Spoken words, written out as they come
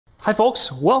Hi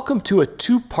folks, welcome to a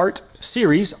two-part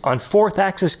series on 4th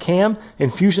axis cam in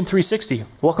Fusion 360.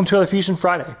 Welcome to another Fusion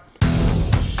Friday.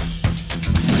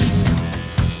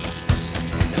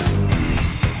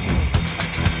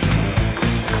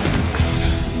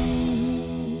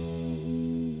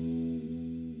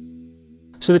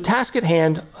 So the task at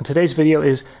hand on today's video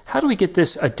is how do we get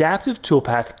this adaptive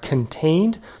toolpath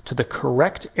contained to the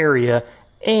correct area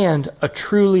and a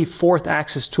truly 4th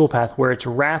axis toolpath where it's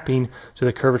wrapping to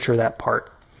the curvature of that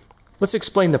part. Let's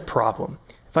explain the problem.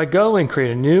 If I go and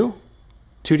create a new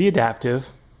 2D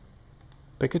adaptive,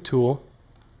 pick a tool,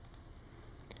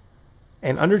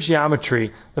 and under geometry,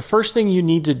 the first thing you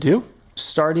need to do,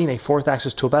 starting a 4th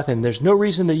axis toolpath, and there's no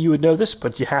reason that you would know this,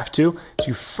 but you have to, is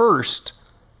you first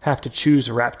have to choose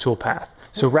a wrap toolpath.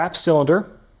 So wrap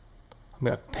cylinder, I'm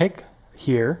going to pick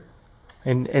here.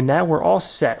 And now we're all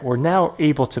set. We're now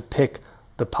able to pick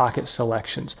the pocket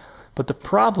selections. But the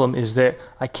problem is that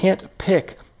I can't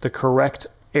pick the correct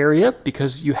area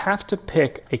because you have to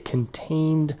pick a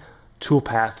contained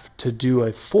toolpath to do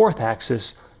a 4th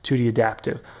axis 2D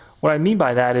adaptive. What I mean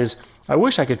by that is I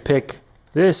wish I could pick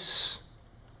this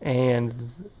and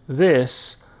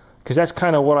this because that's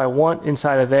kind of what I want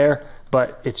inside of there,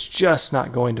 but it's just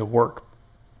not going to work.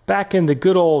 Back in the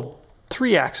good old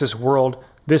 3-axis world,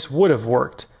 this would have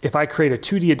worked. If I create a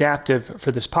 2D adaptive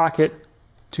for this pocket,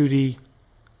 2D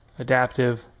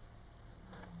adaptive,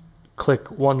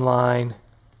 click one line,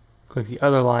 click the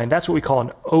other line. That's what we call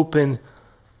an open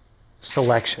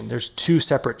selection. There's two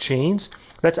separate chains.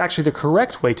 That's actually the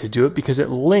correct way to do it because it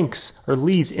links or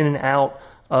leads in and out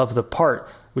of the part,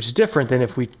 which is different than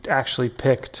if we actually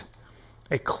picked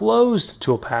a closed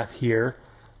toolpath here,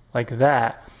 like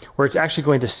that, where it's actually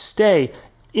going to stay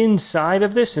inside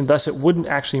of this and thus it wouldn't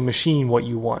actually machine what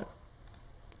you want.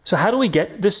 So how do we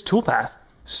get this toolpath?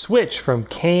 Switch from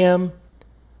cam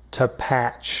to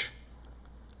patch.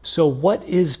 So what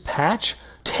is patch?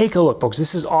 Take a look, folks.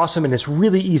 This is awesome and it's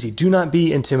really easy. Do not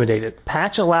be intimidated.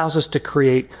 Patch allows us to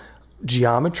create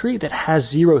geometry that has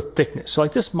 0 thickness. So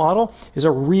like this model is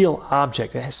a real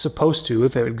object. It's supposed to,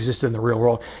 if it existed in the real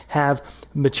world, have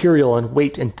material and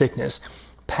weight and thickness.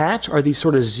 Patch are these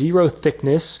sort of 0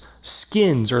 thickness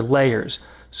skins or layers.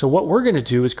 So what we're going to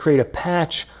do is create a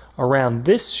patch around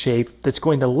this shape that's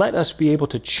going to let us be able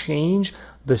to change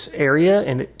this area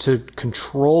and to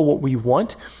control what we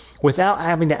want without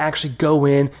having to actually go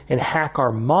in and hack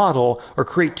our model or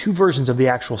create 2 versions of the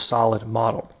actual solid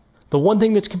model. The one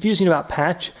thing that's confusing about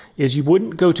patch is you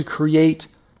wouldn't go to create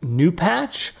new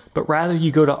patch, but rather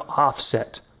you go to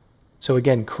offset. So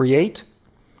again, create,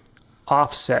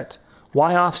 offset.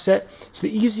 Why offset? It's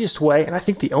the easiest way, and I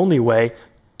think the only way,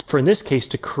 for in this case,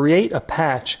 to create a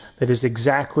patch that is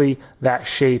exactly that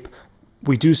shape.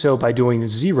 We do so by doing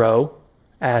 0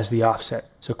 as the offset.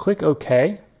 So click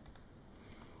OK.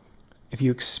 If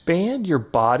you expand your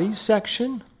body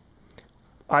section,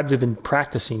 I've been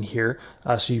practicing here,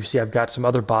 so you see I've got some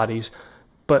other bodies,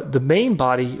 but the main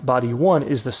body, body 1,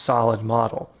 is the solid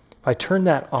model. If I turn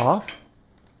that off,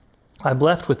 I'm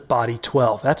left with body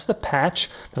 12. That's the patch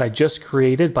that I just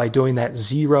created by doing that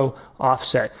 0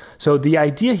 offset. So the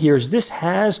idea here is this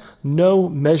has no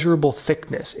measurable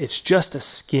thickness. It's just a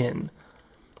skin.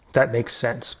 If that makes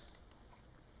sense.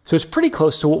 So it's pretty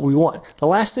close to what we want. The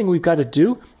last thing we've got to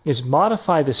do is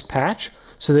modify this patch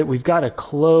so that we've got a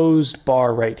closed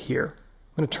bar right here.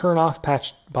 I'm going to turn off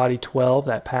patch body 12,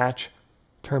 that patch,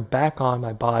 turn back on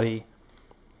my body.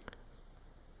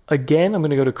 Again, I'm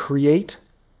going to go to create,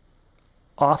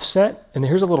 offset, and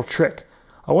here's a little trick.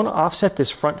 I want to offset this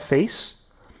front face,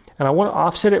 and I want to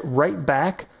offset it right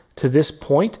back to this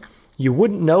point. You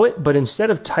wouldn't know it, but instead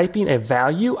of typing a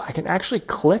value, I can actually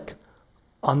click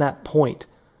on that point,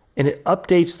 and it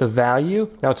updates the value.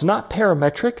 Now, it's not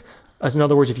parametric. In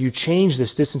other words, if you change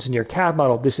this distance in your CAD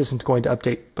model, this isn't going to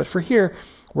update. But for here,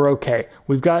 we're okay.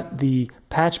 We've got the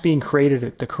patch being created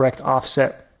at the correct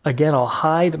offset. Again, I'll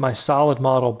hide my solid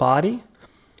model body.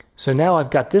 So now I've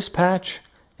got this patch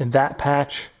and that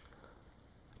patch.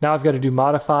 Now I've got to do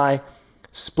modify,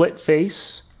 split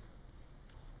face.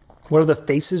 What are the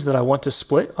faces that I want to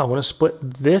split? I want to split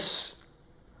this.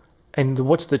 And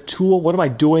what's the tool? What am I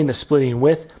doing the splitting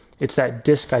with? It's that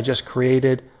disk I just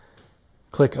created.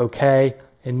 Click OK.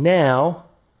 And now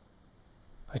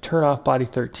I turn off body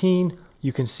 13.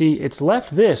 You can see it's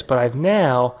left this, but I've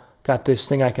now got this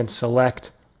thing I can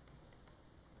select.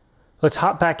 Let's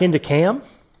hop back into cam.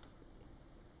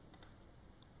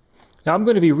 Now I'm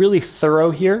going to be really thorough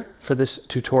here for this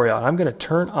tutorial. I'm going to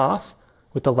turn off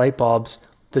with the light bulbs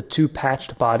the 2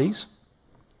 patched bodies.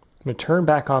 I'm going to turn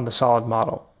back on the solid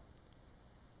model.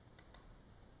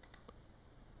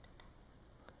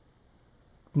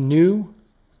 new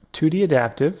 2D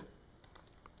adaptive.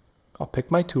 I'll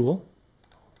pick my tool,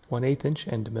 1/8 inch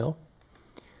end mill.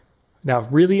 Now,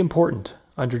 really important,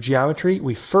 under geometry,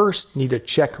 we first need to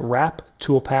check wrap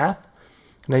toolpath,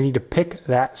 and I need to pick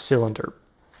that cylinder.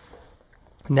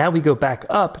 Now we go back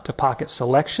up to pocket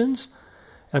selections,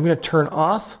 and I'm going to turn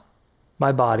off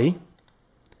my body.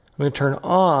 I'm going to turn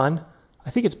on,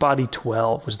 I think it's body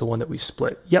 12 was the one that we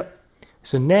split. Yep.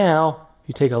 So now, if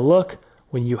you take a look,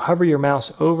 when you hover your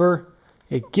mouse over,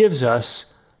 it gives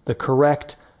us the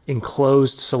correct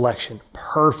enclosed selection.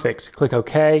 Perfect. Click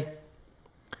OK.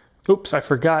 Oops, I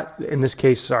forgot. In this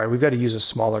case, sorry, we've got to use a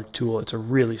smaller tool. It's a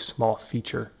really small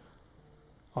feature.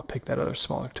 I'll pick that other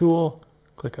smaller tool.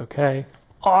 Click OK.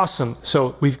 Awesome.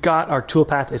 So we've got our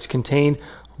toolpath. It's contained.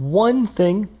 One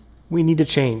thing we need to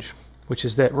change, which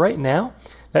is that right now,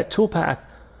 that toolpath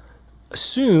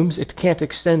assumes it can't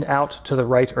extend out to the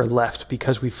right or left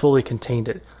because we fully contained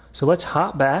it. So let's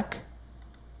hop back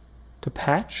to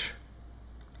patch.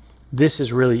 This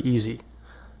is really easy.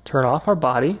 Turn off our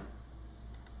body.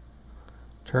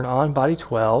 Turn on body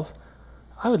 12.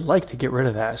 I would like to get rid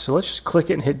of that. So let's just click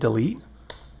it and hit delete.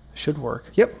 It should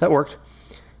work. Yep, that worked.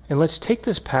 And let's take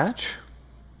this patch,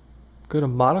 go to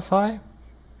modify,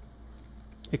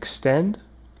 extend,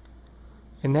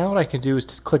 and now what I can do is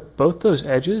to click both those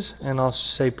edges, and I'll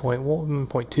just say 0.1,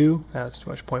 0.2, that's too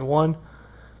much, 0.1,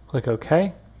 click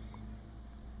OK.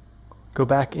 Go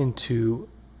back into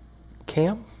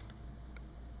cam,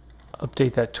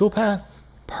 update that toolpath.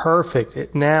 Perfect.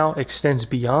 It now extends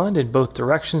beyond in both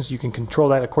directions. You can control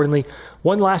that accordingly.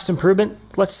 One last improvement.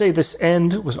 Let's say this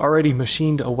end was already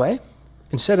machined away.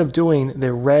 Instead of doing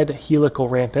the red helical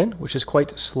ramp in, which is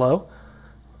quite slow,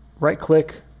 right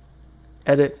click,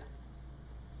 edit,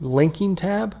 linking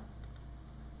tab,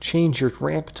 change your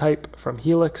ramp type from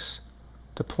helix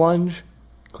to plunge,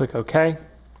 click OK.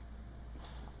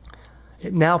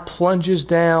 It now plunges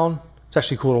down. It's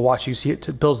actually cool to watch. You see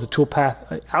it builds the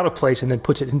toolpath out of place and then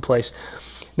puts it in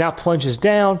place. Now plunges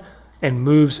down and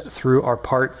moves through our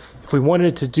part. If we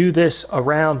wanted to do this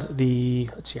around the,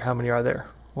 let's see, how many are there?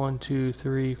 1, 2,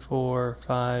 3, 4,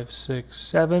 5, 6,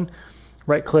 7.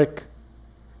 Right click,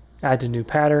 add to new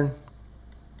pattern.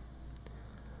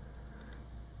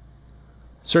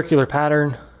 Circular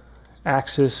pattern,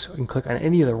 axis. We can click on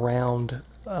any of the round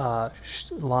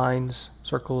lines,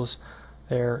 circles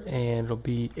there, and it'll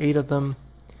be 8 of them,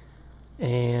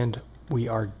 and we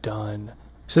are done.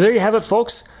 So there you have it,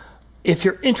 folks. If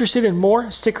you're interested in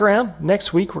more, stick around.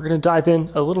 Next week we're going to dive in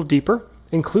a little deeper,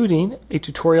 including a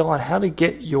tutorial on how to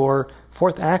get your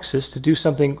 4th axis to do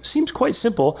something seems quite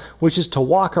simple, which is to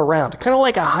walk around, kind of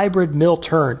like a hybrid mill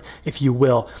turn, if you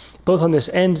will, both on this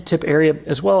end tip area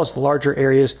as well as the larger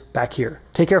areas back here.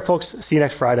 Take care, folks. See you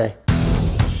next Friday.